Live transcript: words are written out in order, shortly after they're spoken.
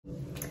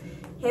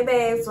Hey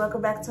babes,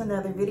 welcome back to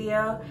another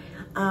video.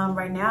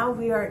 Right now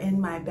we are in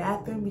my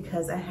bathroom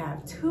because I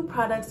have two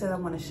products that I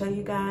want to show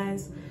you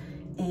guys.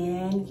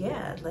 And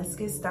yeah, let's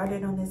get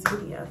started on this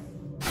video.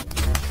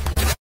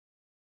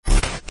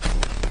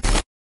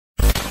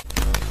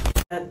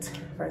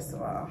 First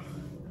of all,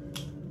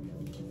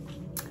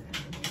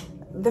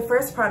 the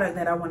first product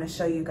that I want to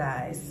show you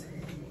guys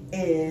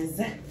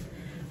is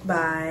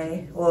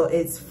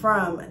it's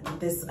from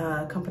this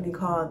company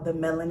called the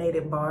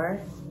Melanated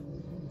Bar.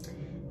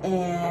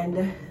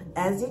 And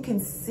as you can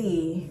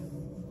see,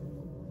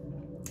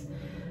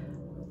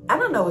 I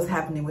don't know what's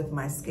happening with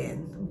my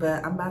skin,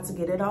 but I'm about to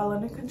get it all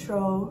under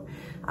control.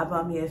 I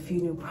bought me a few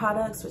new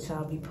products, which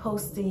I'll be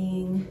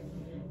posting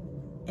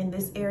in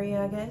this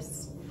area, I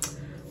guess.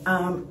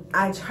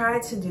 I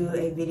tried to do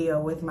a video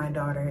with my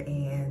daughter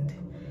and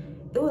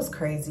it was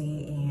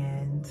crazy.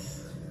 And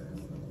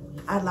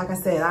like I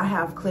said, I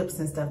have clips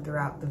and stuff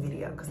throughout the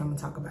video because I'm gonna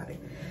talk about it.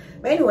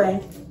 But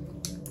anyway,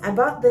 I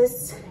bought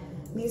these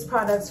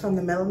products from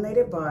the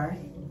Melanated Bar.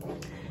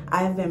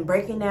 I've been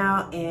breaking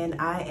out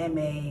and I am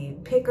a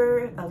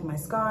picker of my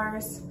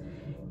scars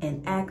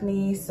and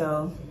acne,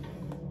 so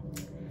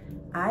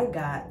I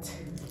got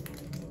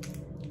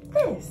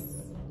this.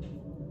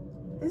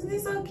 Isn't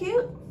it so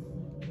cute?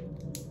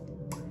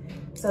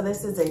 So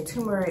this is a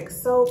turmeric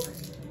soap,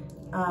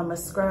 a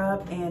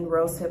scrub, and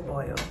rosehip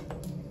oil.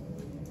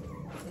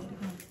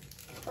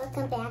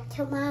 Welcome back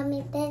to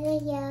Mommy's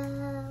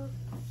video.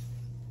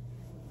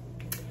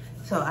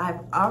 So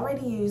I've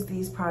already used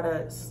these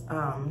products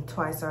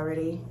twice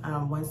already,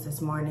 once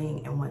this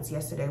morning and once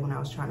yesterday when I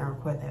was trying to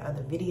record that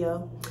other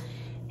video.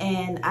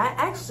 And I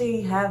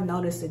actually have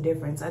noticed a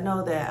difference. I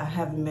know that I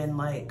haven't been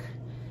I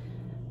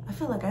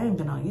feel like I haven't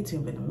been on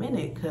YouTube in a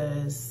minute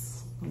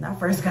because when I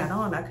first got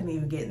on, I couldn't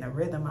even get in the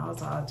rhythm. I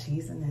was all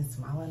cheesing and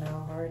smiling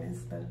all hard and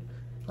stuff,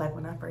 like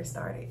when I first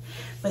started.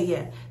 But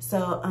yeah,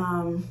 so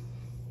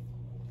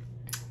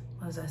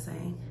what was I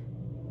saying?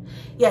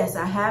 Yes,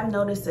 I have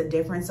noticed a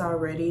difference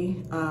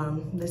already.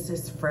 This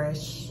is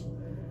fresh.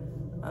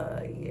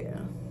 Yeah.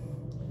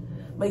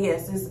 But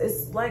yes,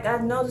 it's like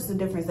I've noticed a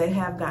difference. They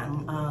have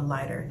gotten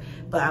lighter.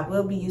 But I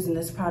will be using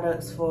this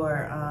product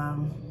for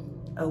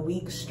a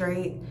week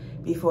straight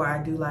before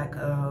I do like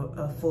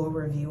a full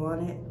review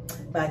on it.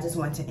 But I just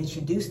wanted to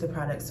introduce the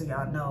product so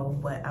y'all know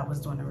what I was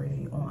doing a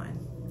review on.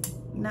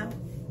 You know?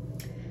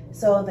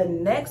 So the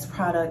next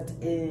product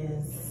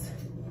is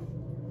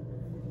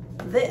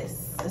this.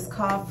 It's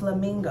called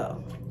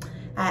Flamingo.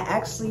 I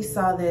actually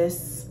saw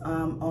this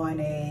on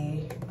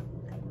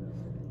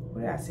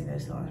where did I see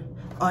this on?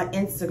 On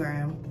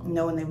Instagram, you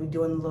know, when they were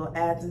doing the little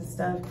ads and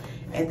stuff.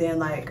 And then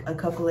like a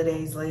couple of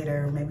days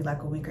later, maybe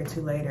like a week or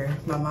two later,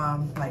 my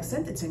mom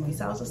sent it to me.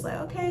 So I was just like,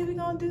 okay, we're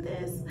gonna do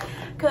this.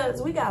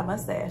 Cause we got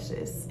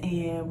mustaches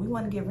and we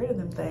wanna get rid of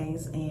them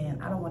things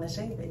and I don't wanna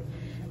shave it.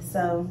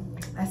 So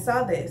I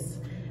saw this.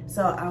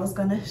 So I was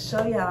gonna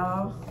show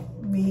y'all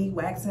me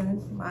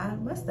waxing my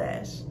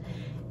mustache.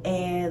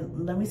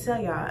 And let me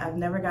tell y'all, I've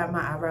never got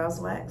my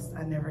eyebrows waxed.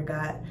 I never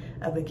got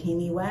a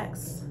bikini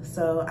wax.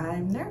 So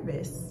I'm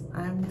nervous.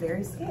 I'm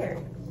very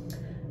scared.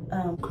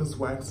 Because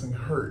waxing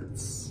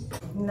hurts.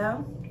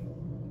 No.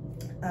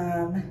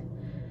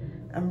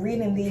 I'm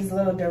reading these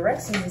little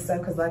directions and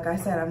stuff because like I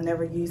said, I've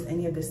never used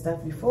any of this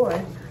stuff before.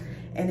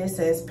 And it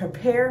says,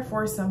 prepare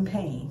for some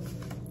pain.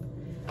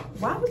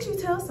 Why would you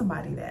tell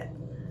somebody that?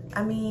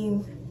 I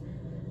mean,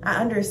 I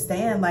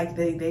understand like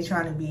they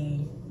trying to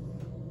be,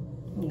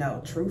 you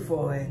know,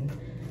 truthful and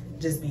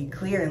just be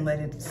clear and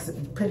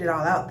put it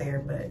all out there,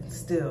 but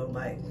still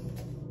like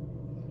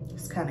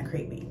it's kind of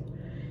creepy.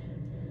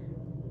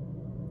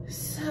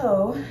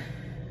 So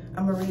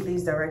I'm gonna read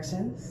these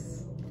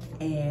directions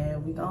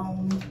and we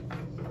gonna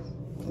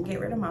get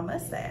rid of my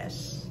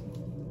mustache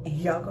and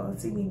y'all gonna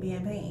see me be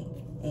in pain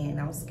and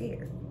I'm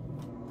scared.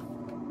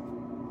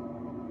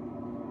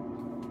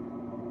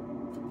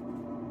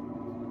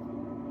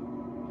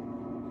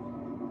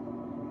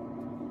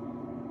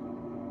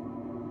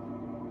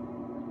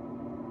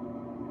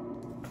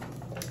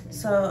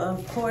 So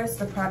of course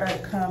the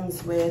product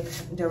comes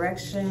with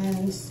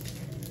directions,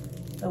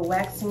 the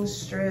waxing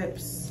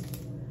strips,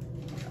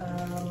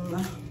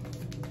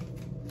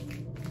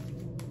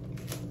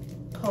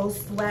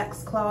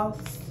 post-wax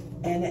cloths,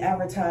 and it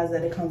advertised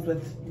that it comes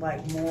with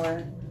like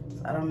more.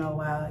 So I don't know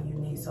why you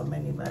need so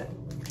many, but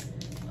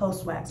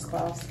post-wax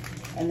cloths.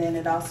 And then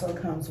it also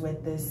comes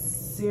with this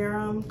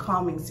serum,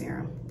 calming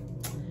serum.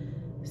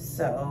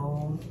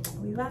 So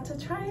we about to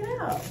try it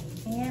out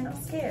and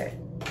I'm scared.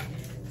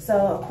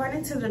 So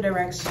according to the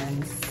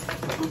directions,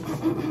 I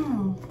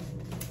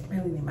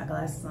really need my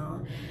glasses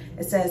on.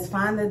 It says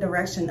find the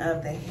direction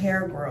of the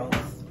hair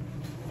growth.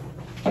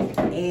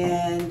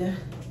 And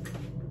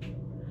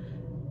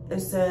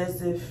it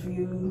says if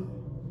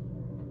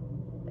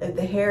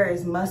the hair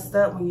is mussed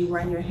up when you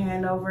run your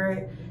hand over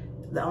it,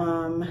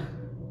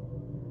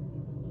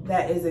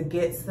 that is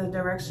against the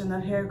direction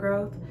of hair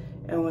growth.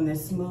 And when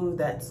it's smooth,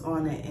 that's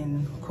on it.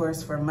 And of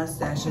course for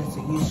mustaches,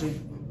 it usually,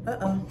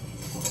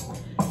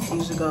 It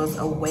usually goes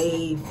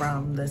away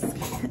from the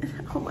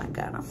skin. Oh my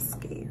God, I'm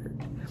scared.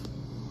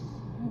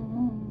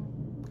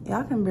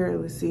 Y'all can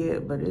barely see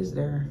it, but it's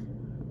there.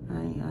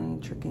 I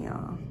ain't tricking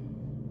y'all.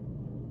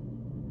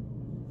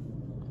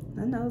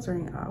 My nose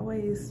ring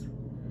always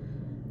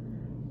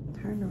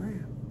turned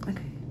around.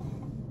 Okay.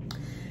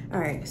 All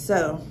right,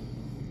 so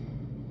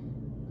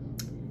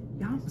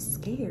y'all, I'm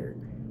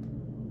scared.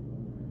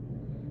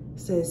 It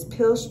says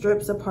peel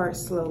strips apart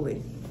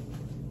slowly.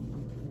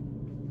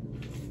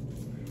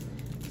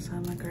 So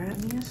I'm gonna grab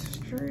me a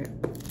strip.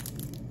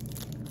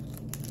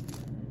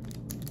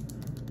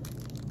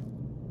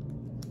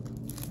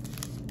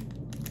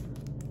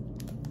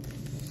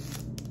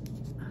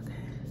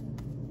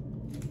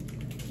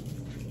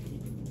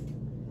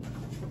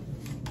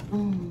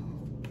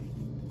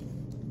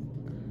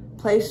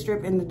 Place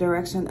strip in the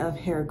direction of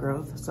hair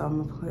growth. So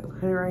I'm gonna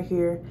put it right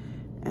here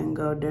and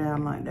go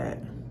down like that.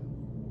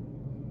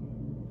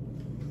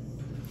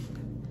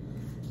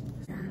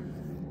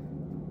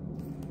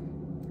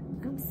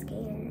 I'm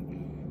scared.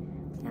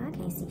 No, I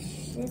can't see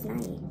shit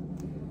night.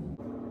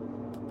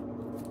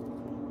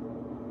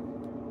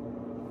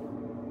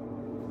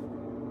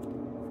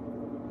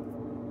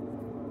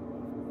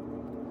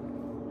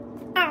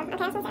 Oh,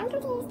 okay, I'm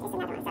confused. There's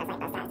another one, so it's like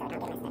both sides, so I don't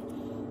get messed up.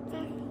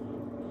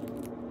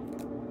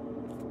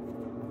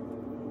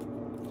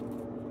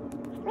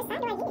 Which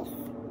side do I use?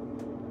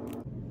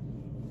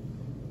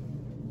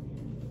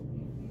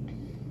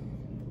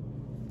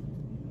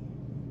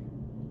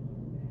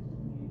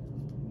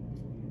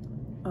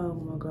 Oh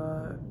my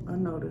God, I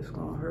know this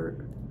gonna hurt.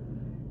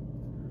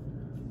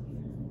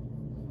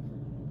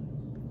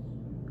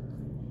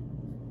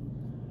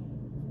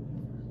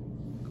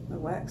 The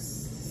wax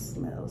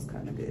smells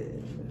kind of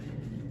good.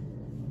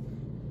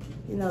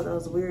 You know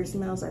those weird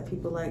smells like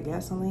people like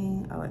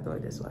gasoline? I like the way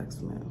this wax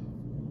smells.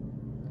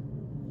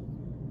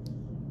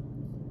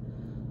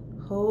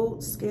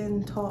 Hold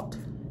skin taut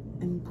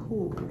and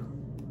pull.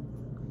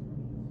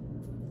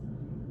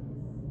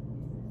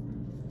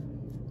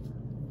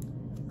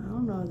 I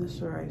don't know if this is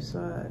the right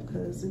side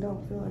because it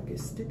don't feel like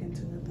it's sticking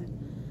to nothing.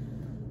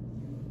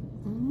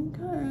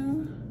 Okay.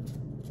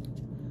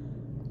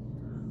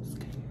 I'm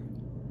scared.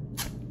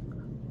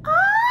 Ah!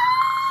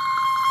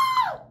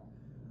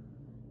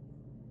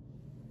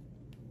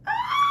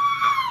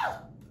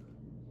 Ah!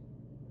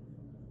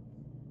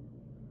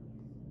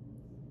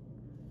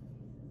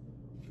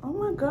 Oh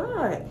my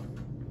God.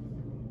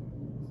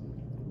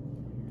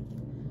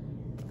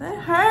 That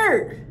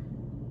hurt.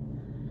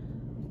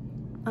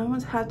 I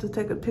must have to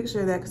take a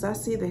picture of that because I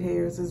see the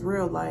hairs. It's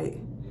real light,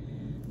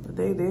 but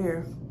they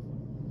there.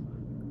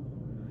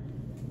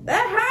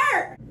 That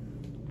hurt.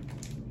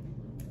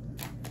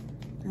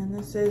 And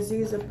it says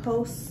use a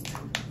post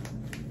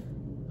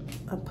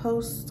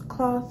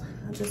cloth.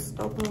 I just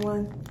opened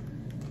one.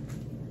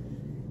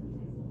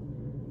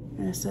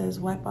 And it says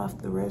wipe off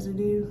the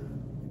residue.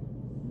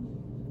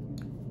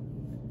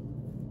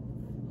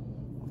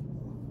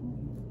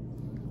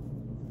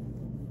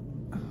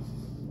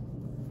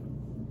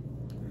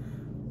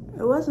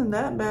 It wasn't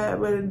that bad,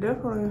 but it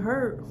definitely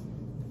hurt.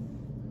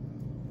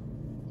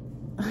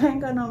 I ain't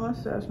got no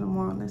mustache no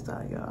more on this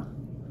side, y'all.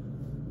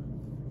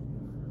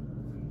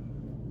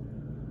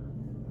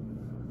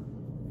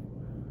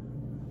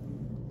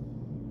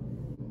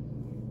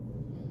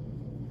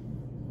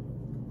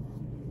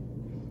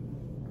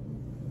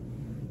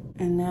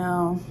 And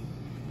now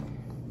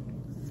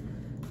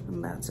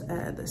I'm about to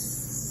add the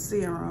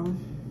serum.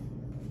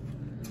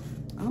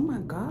 Oh my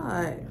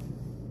God.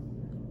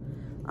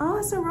 Oh,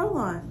 it's a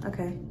roll-on.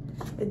 Okay.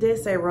 It did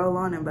say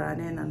roll-on, but I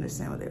didn't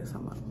understand what they were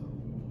talking about.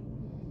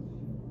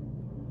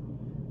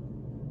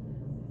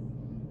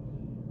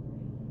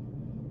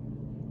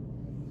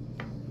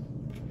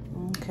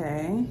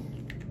 Okay.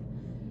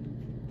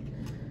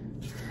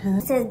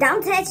 It says,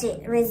 don't touch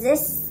it.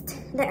 Resist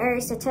the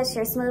urge to touch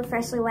your smooth,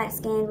 freshly waxed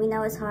skin. We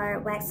know it's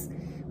hard.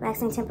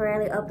 Waxing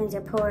temporarily opens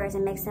your pores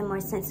and makes them more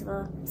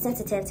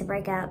sensitive to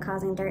break out,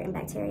 causing dirt and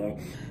bacteria.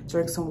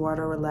 Drink some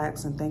water,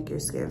 relax, and thank your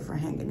skin for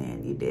hanging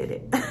in. You did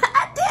it.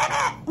 I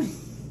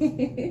did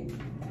it!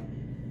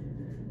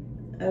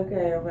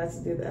 Okay, I'm about to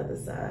do the other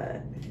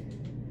side.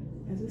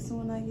 Is this the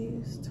one I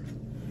used?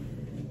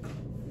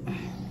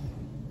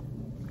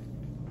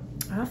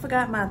 I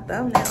forgot my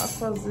thumbnail. I was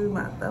supposed to do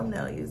my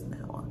thumbnail using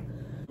that one.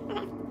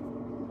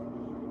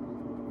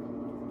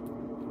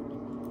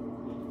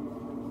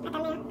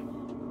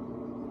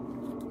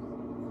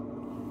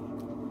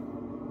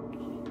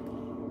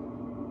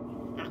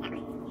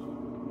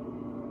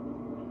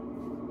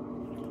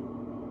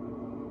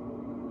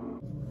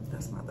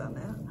 That's my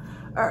thumbnail.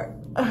 All right.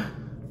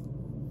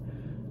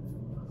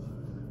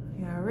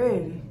 Y'all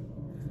ready?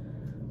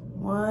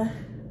 1,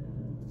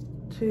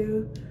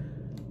 2,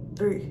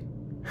 3.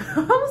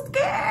 I'm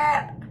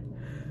scared.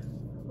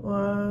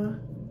 1,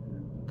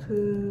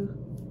 2,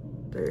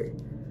 3.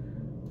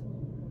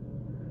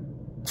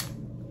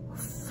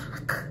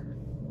 Fuck.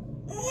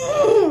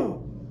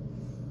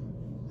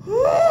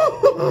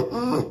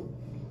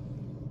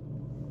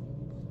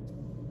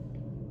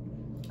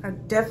 I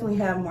definitely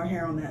have more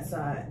hair on that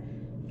side.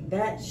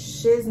 That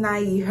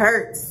shiznai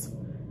hurts.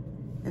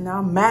 And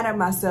I'm mad at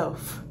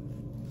myself.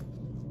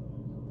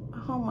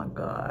 Oh my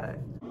God.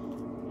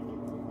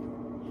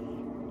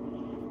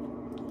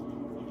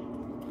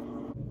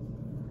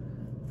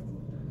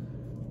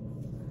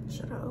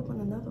 Should I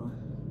open another one?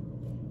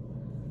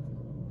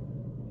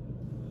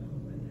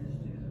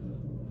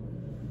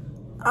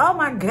 Oh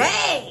my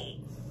God.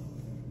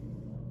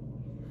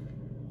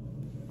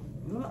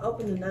 I'm gonna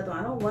open another one.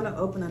 I don't wanna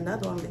open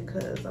another one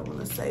because I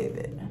wanna save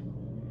it.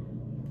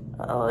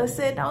 Oh, it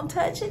said don't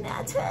touch it, and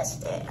I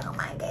touched it. Oh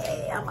my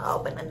God, I'm gonna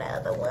open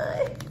another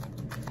one.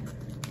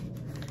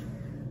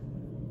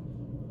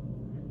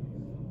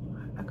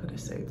 I could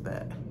have saved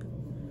that.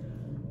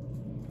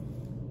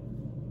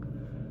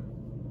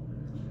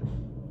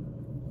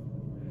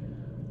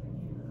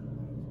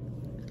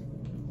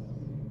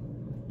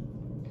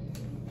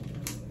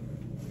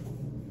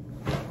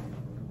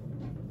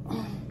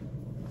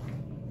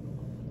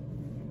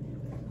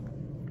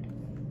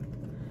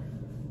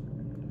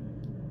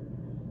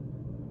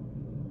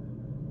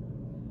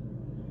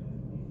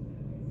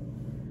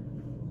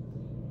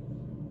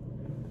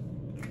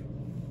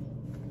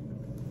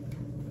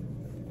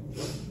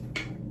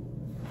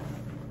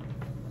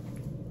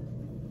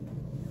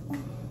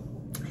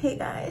 Hey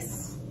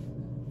guys,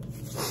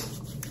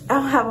 I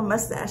don't have a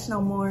mustache no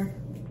more.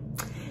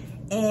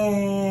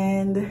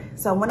 And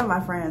so one of my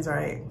friends,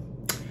 right,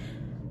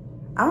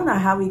 I don't know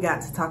how we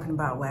got to talking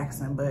about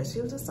waxing, but she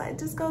was just like,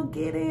 just go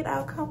get it,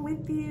 I'll come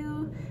with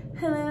you.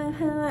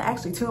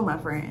 Actually, two of my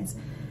friends.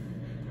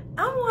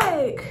 I'm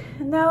like,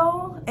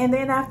 no. And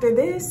then after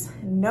this,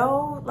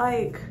 no,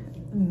 like,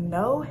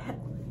 no.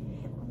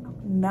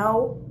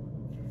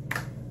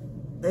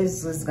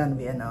 This is gonna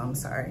be a no, I'm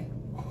sorry.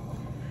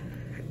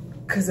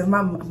 Cause if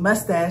my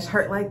mustache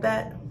hurt like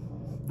that,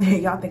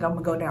 y'all think I'm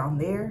gonna go down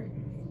there?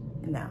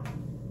 No.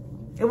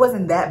 It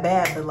wasn't that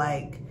bad, but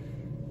like,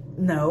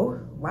 no.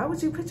 Why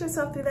would you put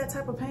yourself through that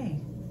type of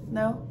pain?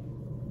 No.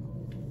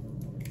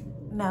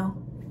 No.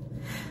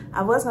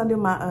 I was gonna do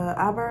my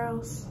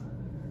eyebrows,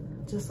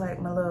 just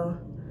like my little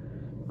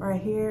right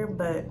here,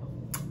 but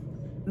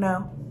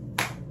no.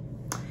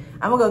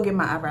 I'm gonna go get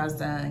my eyebrows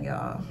done,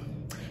 y'all.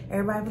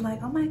 Everybody be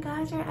like, oh my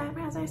God, your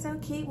eyebrows are so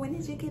cute. When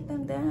did you get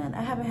them done?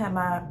 I haven't had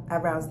my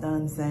eyebrows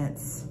done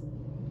since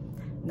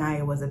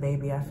Naya was a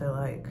baby, I feel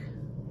like.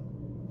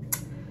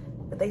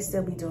 But they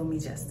still be doing me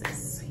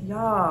justice.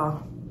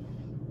 Y'all.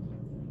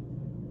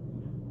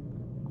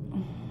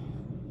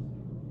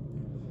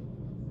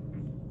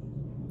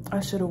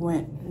 I should have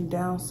went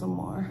down some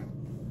more.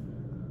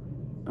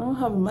 I don't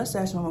have a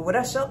mustache no more. What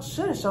I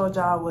should have showed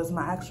y'all was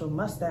my actual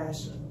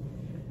mustache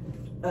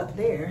up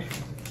there.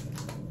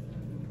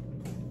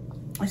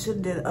 I should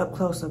have did it up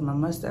close with my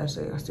mustache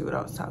so y'all see what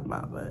I was talking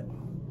about, but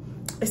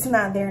it's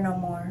not there no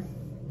more.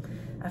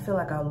 I feel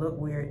like I'll look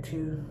weird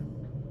too.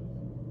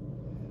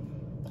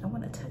 I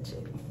want to touch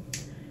it.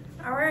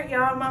 All right,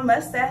 y'all, my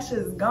mustache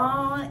is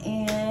gone,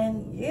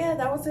 and yeah,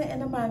 that was the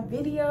end of my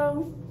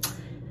video.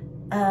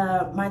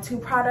 My two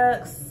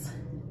products.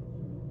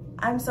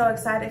 I'm so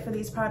excited for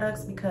these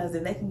products because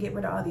if they can get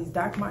rid of all these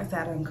dark marks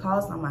that are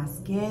caused on my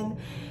skin,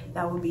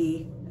 that would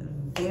be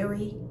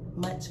very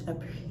much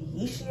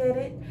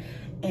appreciated.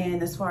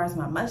 And as far as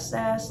my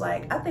mustache,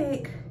 like, I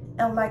think,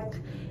 and like,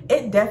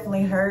 it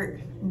definitely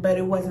hurt, but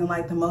it wasn't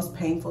like the most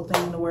painful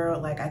thing in the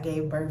world. Like, I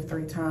gave birth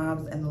 3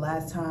 times, and the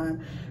last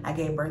time I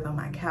gave birth on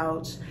my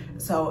couch.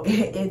 So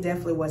it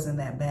definitely wasn't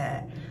that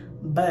bad.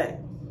 But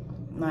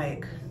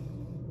like,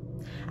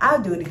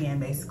 I'll do it again,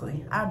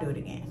 basically. I'll do it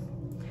again.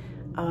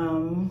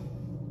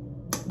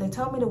 They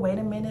told me to wait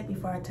a minute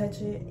before I touch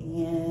it,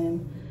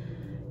 and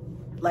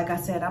like I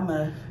said, I'm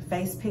a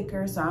face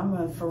picker, so I'm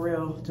gonna for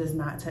real just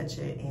not touch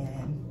it,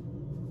 and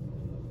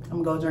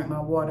I'm gonna go drink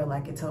my water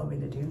like it told me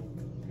to do.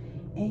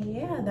 And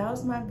yeah, that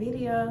was my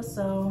video,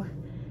 so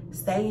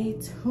stay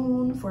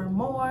tuned for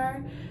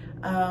more.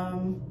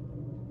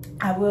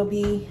 I will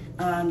be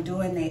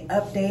doing an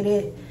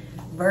updated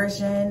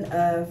version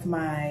of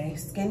my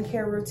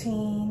skincare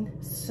routine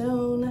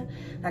soon.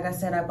 Like I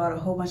said, I bought a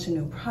whole bunch of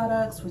new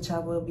products, which I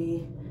will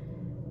be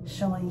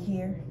showing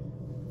here.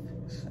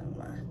 So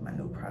my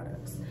new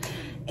products.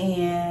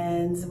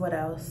 And what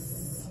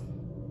else?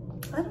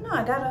 I don't know,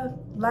 I got a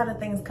lot of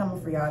things coming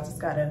for y'all. Just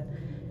gotta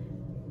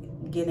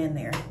get in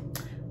there.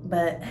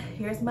 But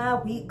here's my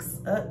week's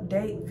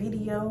update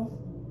video.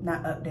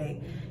 Not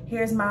update.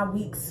 Here's my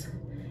week's,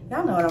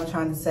 y'all know what I'm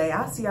trying to say.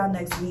 I'll see y'all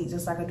next week,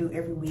 just like I do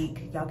every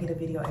week. Y'all get a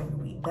video every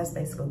week. That's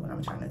basically what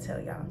I'm trying to tell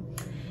y'all.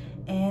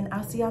 And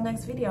I'll see y'all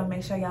next video.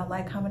 Make sure y'all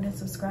like, comment, and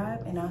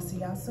subscribe, and I'll see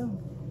y'all soon.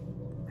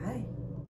 Bye.